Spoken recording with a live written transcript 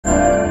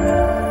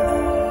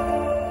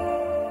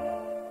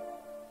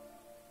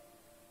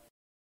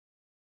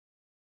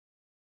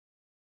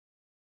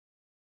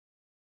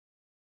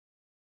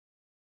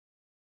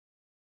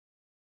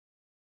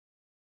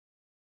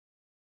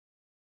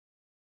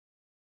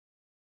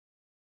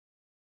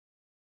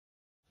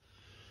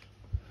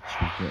So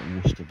we've got a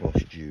Worcester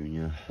Bosch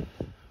Junior,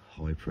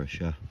 high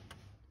pressure.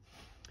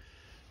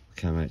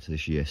 Came out to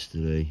this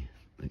yesterday,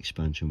 the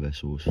expansion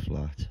vessel was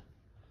flat.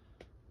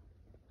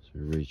 So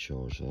we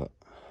recharged that.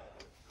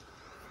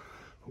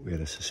 But we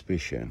had a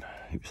suspicion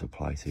it was a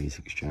plate heat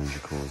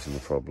exchanger causing the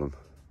problem.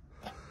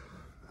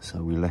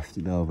 So we left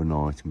it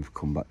overnight and we've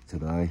come back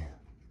today.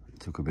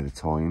 It took a bit of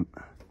time.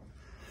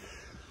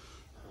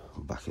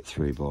 We're back at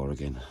 3 bar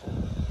again.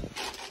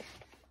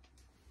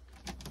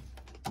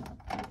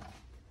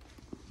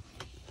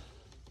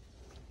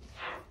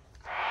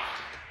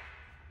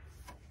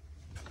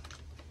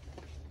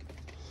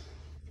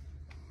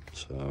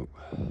 So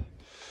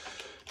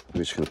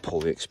we're just going to pull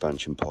the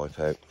expansion pipe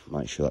out,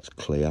 make sure that's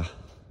clear,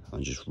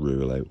 and just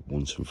rule out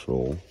once and for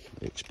all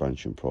the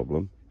expansion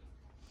problem.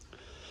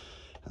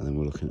 And then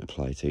we're looking at a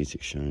plate heat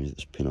exchanger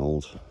that's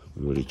pinholed.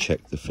 We already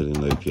checked the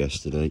filling loop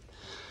yesterday.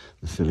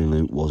 The filling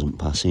loop wasn't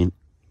passing.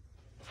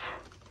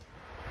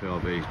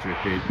 PRV's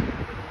dripping.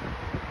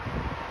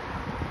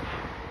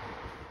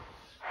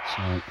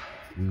 So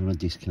we want to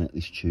disconnect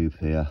this tube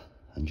here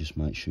and just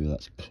make sure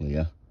that's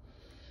clear.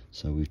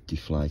 So we've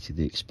deflated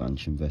the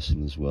expansion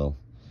vessel as well,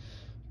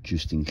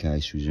 just in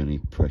case there's any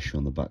pressure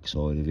on the back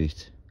side of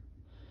it.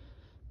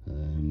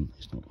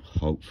 It's not,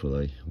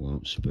 hopefully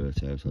won't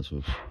spurt out at us.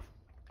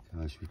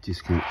 Guys, we've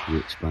disconnected the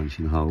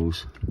expansion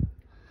hose.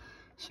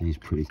 Seems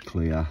pretty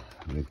clear.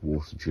 We have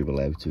water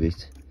dribble out of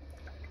it.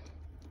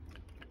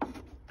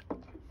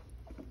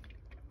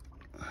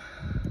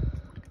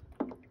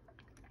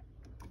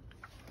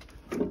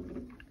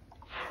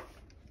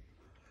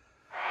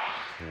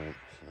 Okay,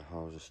 so the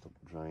hose has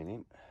stopped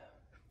draining.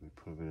 We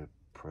put a bit of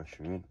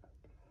pressure in.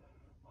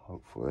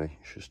 Hopefully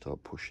it should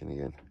start pushing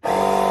again.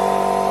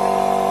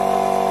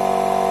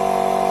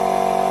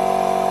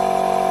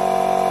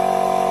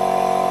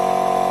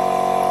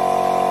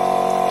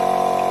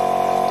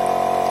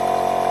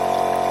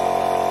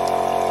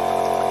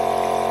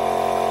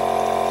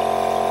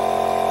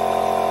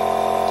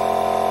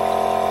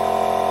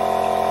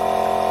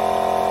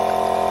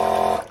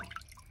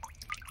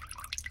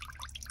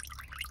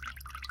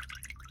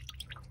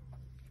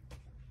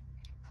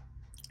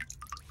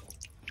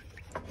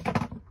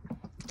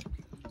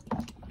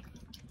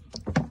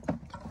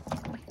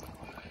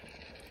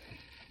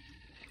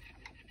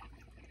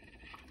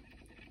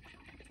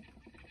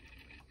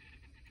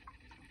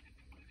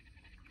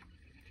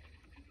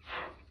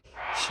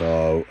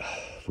 So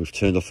we've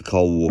turned off the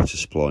cold water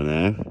supply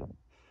now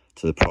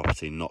to the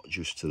property, not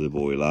just to the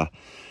boiler.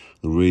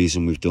 The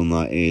reason we've done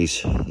that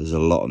is there's a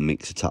lot of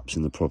mixer taps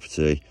in the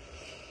property,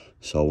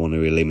 so I want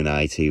to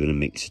eliminate even a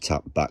mixer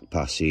tap back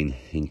passing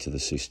into the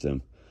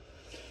system.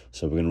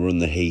 So we're going to run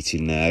the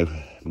heating now,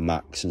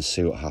 max, and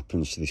see what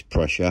happens to this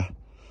pressure,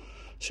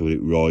 see what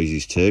it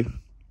rises to,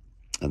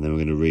 and then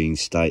we're going to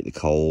reinstate the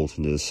cold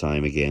and do the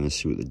same again and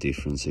see what the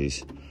difference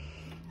is.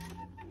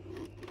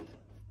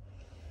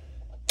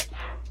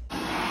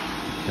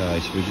 Okay,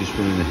 so we're just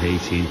running the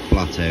heating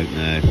flat out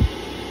now.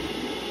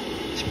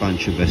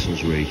 Expansion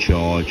vessel's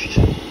recharged.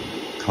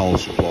 Cold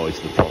supply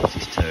to the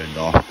property's turned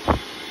off.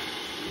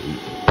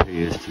 It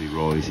appears to be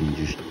rising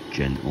just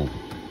gentle.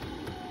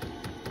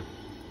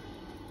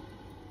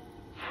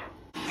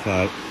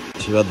 Okay,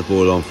 so we've had the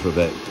boiler on for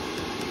about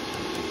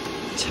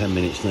 10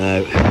 minutes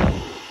now.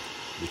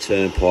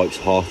 Return pipe's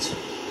hot.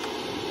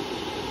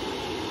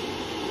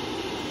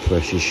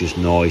 Pressure's just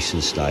nice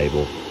and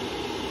stable.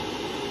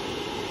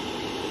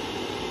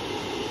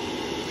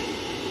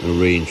 I'll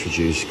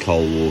reintroduce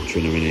cold water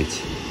in a minute,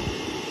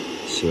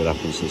 see what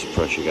happens to this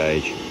pressure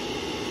gauge.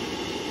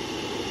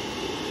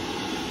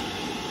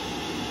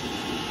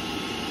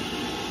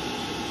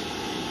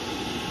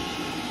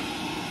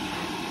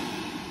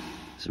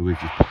 So we've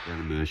just put down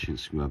the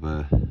merchants to have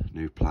a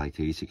new plate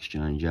heat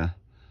exchanger.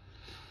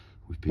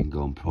 We've been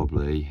gone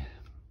probably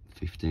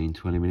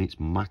 15-20 minutes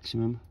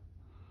maximum.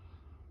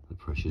 The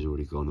pressure's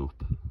already gone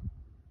up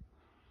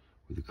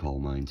with the coal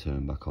main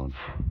turned back on.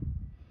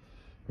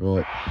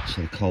 Right,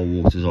 so the cold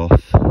water's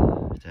off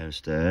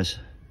downstairs.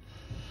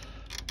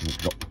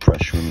 We've got the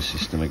pressure in the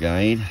system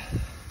again.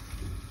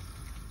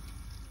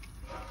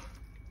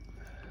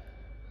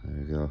 There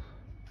we go.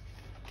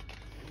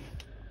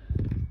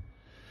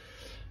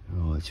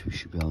 Right, we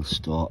should be able to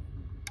start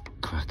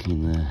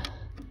cracking there.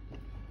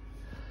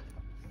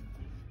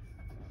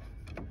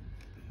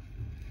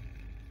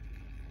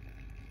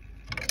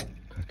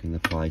 Cracking the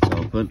plate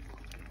open.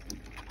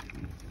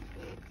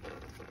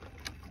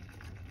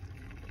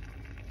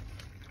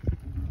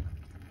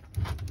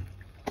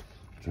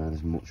 Drain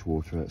as much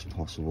water out as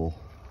possible.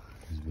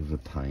 There's a bit of a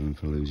pain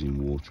for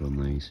losing water on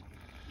these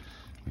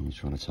when you're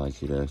trying to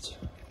take it out.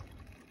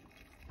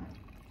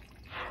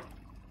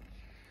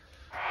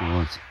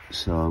 Right,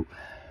 so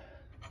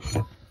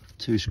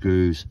 2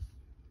 screws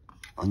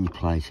on your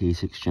plate heat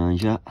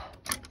exchanger,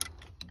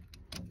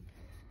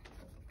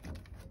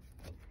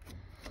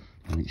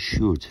 and it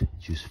should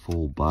just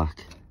fall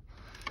back.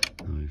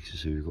 And you can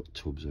see we've got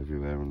tubs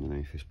everywhere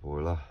underneath this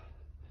boiler.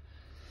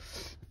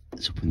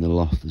 It's up in the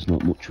loft, there's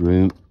not much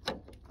room.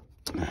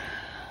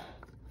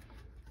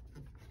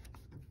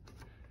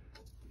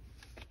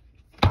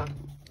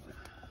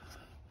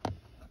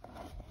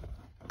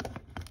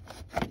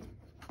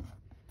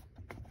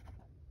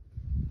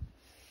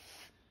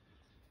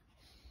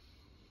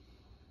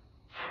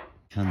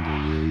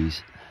 Can do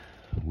these.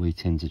 We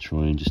tend to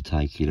try and just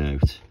take it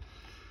out,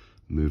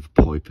 move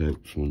the pipe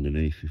out from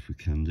underneath if we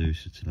can do.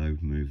 So today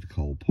we've moved the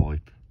cold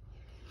pipe.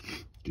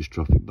 Just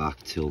drop it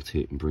back, tilt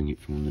it and bring it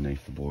from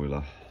underneath the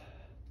boiler.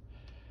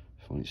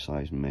 I find it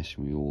saves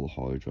messing with all the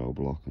hydro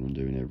block and I'm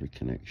doing every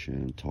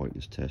connection,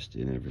 tightness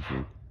testing,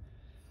 everything.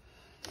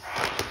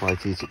 Plate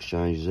heat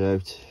exchangers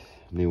out,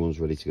 new one's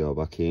ready to go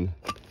back in.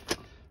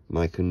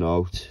 Make a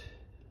note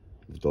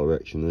of the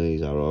direction of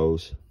these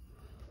arrows.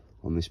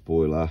 On this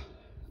boiler,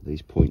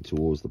 these point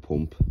towards the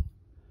pump.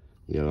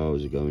 The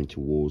arrows are going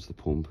towards the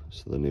pump,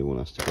 so the new one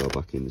has to go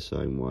back in the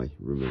same way.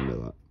 Remember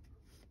that.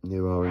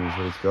 New O-rings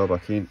ready to go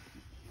back in.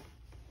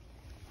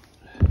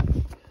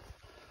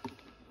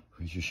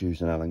 We just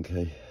use an Allen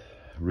key,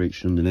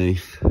 reach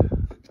underneath,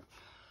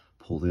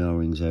 pull the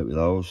O-rings out with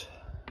those,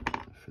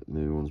 fit the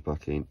new ones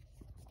back in,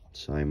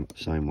 same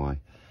way,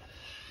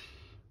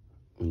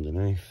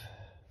 underneath.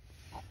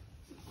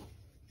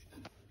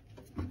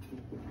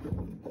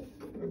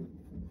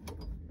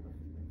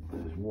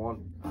 There's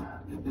one.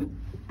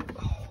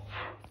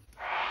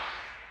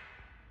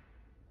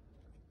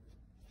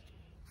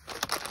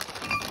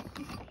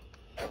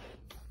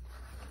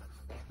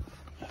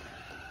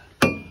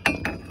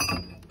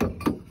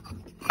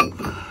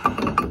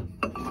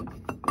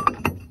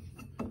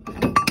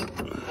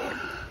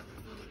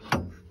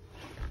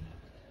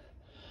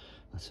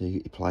 So you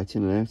get your plate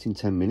in and out in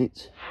 10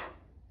 minutes.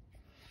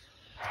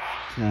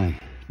 Okay,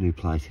 new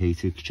plate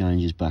heater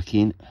exchanges back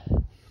in.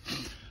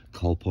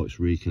 Cold pipe's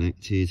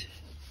reconnected.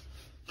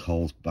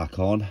 Coal's back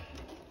on.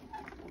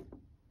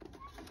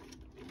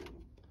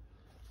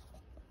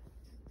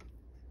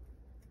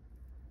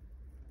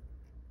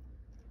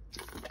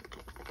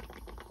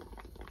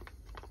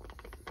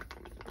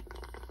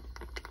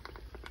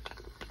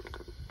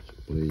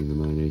 Bleeding the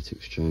main heat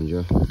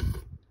exchanger.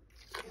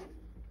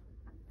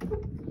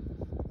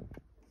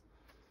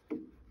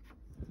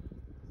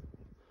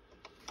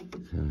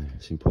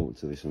 It's important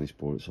to this on this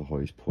boiler, it's the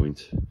highest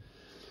point.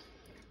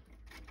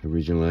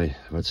 Originally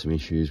I've had some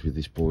issues with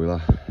this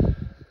boiler.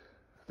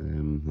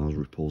 Those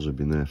ripples have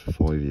been there for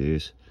 5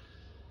 years.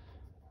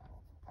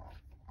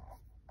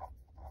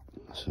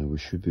 So we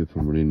should be up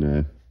and running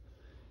now.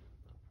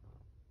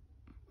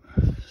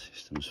 The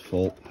system's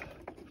full.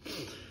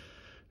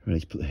 Ready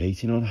to put the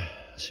heating on,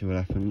 see what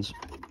happens.